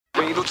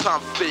Ain't no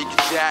time for Fakin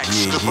Jax.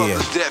 Yeah, The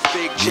brothers that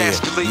fake Jax,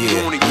 yeah, you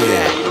on it,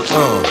 yeah. Ain't no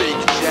time for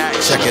Fakin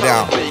Jax. Check it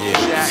out.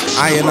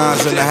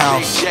 Ionized in the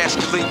house.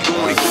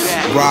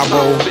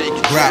 Bravo,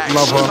 Rap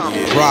Lover,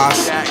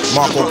 Ross,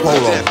 Marco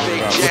Polo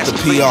with the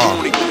PR.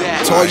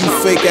 To all you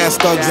fake ass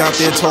thugs out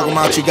there talking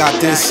about you got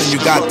this and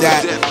you got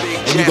that,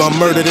 and you gonna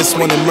murder this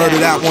one and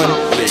murder that one,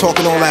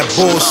 talking all that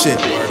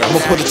bullshit. I'm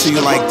gonna put it to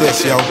you like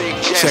this, yo.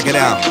 Check it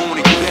out.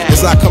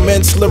 As I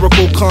commence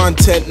lyrical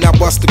content, now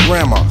bust the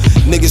grammar.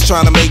 Niggas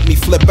trying to make me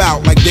flip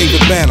out like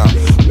David Banner.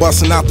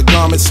 Busting out the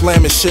garment,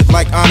 slamming shit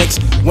like Onyx.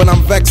 When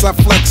I'm vexed, I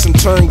flex and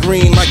turn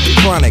green like the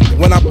chronic.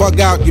 When I bug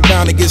out, you're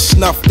bound to get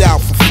snuffed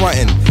out for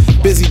frontin'.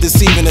 Busy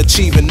deceiving,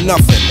 achieving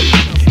nothing.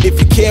 If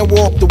you can't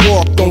walk the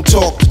walk, don't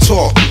talk the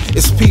talk.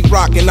 It's Pete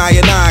Rock and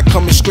I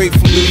coming straight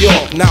from New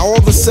York. Now all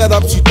the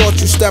setups you thought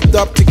you stepped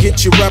up to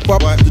get your rep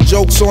up, the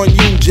joke's on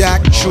you,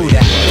 Jack. True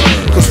that.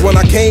 Cause when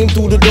I came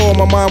through the door,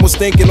 my mind was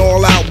thinking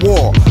all out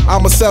war.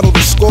 I'ma settle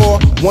the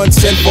score, 1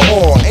 cent for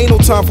all. Ain't no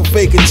time for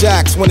Fakin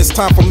Jax when it's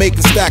time for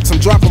making stacks. I'm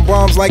dropping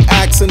bombs like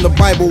Acts in the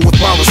Bible with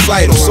my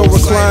recital. So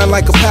recline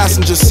like a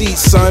passenger seat,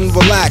 son,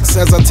 relax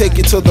as I take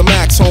you to the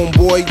max,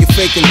 homeboy, you're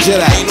faking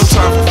jet act. Ain't no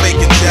time for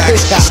Fakin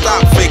Jax,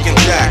 stop faking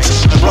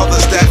Jax.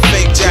 Brothers that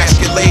fake Jax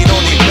get laid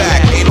on their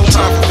back. Ain't no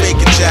time for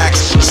Fakin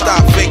Jax,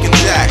 stop faking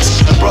Jax.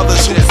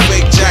 Brothers who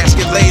fake Jax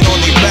get laid on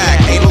their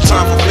back. Ain't no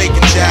time for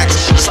Fakin Jax,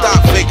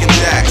 stop faking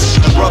Jax.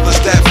 Brothers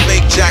that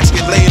fake Jax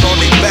get laid on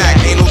their back.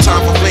 Ain't no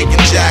time for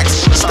faking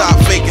Jax, stop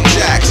faking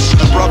Jax.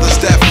 Brothers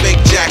that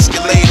fake Jax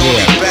get laid on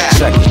their back.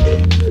 Check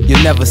it.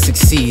 You'll never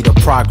succeed or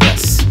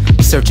progress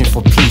searching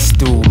for peace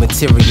through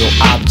material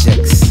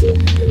objects.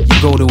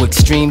 You go to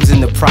extremes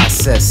in the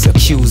process,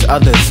 accuse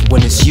others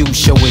when it's you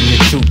showing your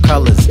true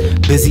colors.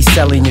 Busy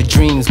selling your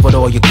dreams, but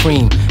all your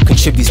cream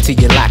contributes to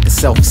your lack of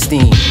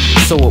self-esteem.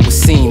 So it would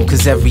seem,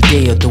 cause every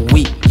day of the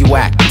week you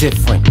act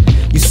different.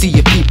 You see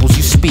your peoples,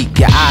 you speak,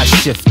 your eyes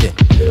shifting.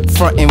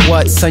 Frontin'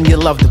 what, son, you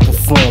love to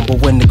perform,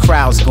 but when the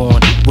crowd's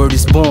gone, word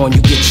is born,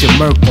 you get your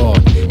murk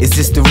on. Is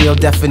this the real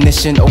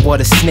definition of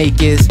what a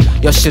snake is?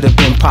 Y'all should have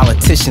been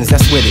politicians,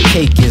 that's where the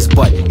cake is.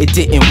 But it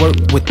didn't work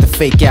with the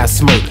fake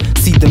ass smirk.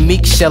 See, the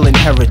meek shall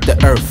inherit the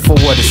earth for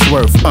what it's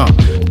worth.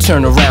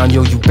 Turn around,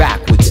 yo, you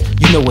backwards.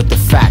 You know what the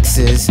facts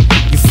is.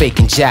 You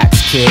faking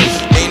Jax, kid.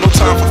 Ain't no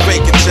time for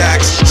faking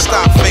Jax.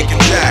 Stop faking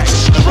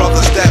Jax.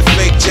 Brothers that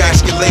fake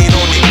Jax get laid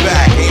on their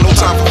back. Ain't no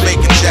time for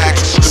faking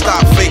Jax.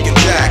 Stop faking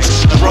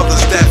Jax.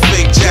 Brothers that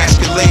fake Jax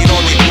get laid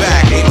on their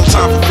back. Ain't no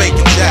time for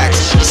faking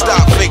Jax.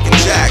 Stop faking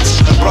Jax.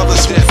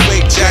 Brothers who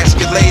fake Jax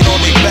get laid on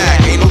their back.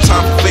 Ain't no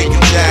time for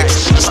faking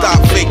Jax. Stop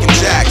faking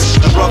Jax.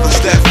 Brothers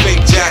that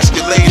fake Jax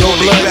get laid on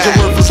their back.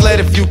 Your worth is lead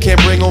if you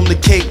can't bring home the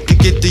cake to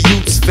get the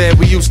youths fed.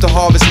 We used to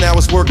harvest, now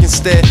it's work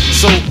instead.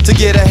 So to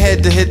get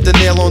ahead, to hit the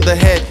nail on the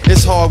head,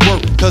 it's hard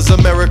work, cause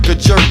America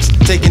jerks,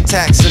 taking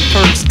tax and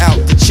perks out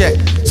the check.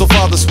 So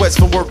father sweats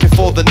from working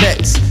for the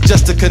nets,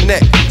 just to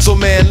connect. So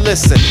man,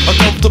 listen, a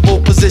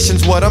comfortable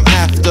position's what I'm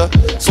after.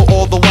 So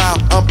all the while,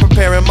 I'm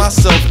preparing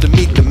myself to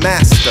meet the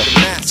master.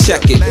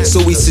 Check it,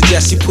 so we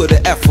suggest you put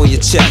an F on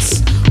your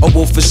chest. A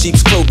wolf in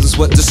sheep's clothing's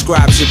what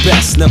describes your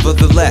best.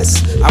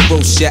 Nevertheless, I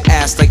roast your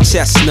ass like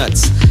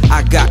chestnuts.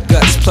 I got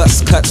guts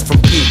plus cuts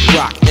from Pete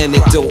Rock, and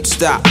it don't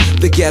stop.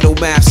 The ghetto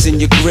maps in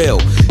your grill.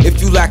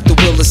 If you lack the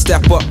will to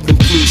step up, then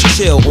please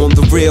chill. On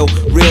the real,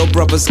 real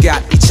brothers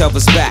got each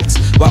other's backs,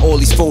 while all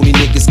these phony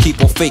niggas keep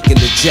on faking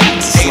the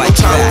Jax. Ain't no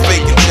time for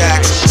faking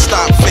Jax.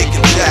 Stop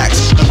faking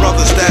Jax.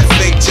 Brothers that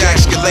fake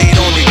Jax get laid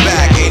on their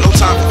back. Ain't no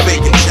time for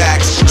faking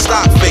Jax.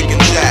 Stop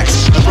faking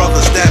Jax. Brothers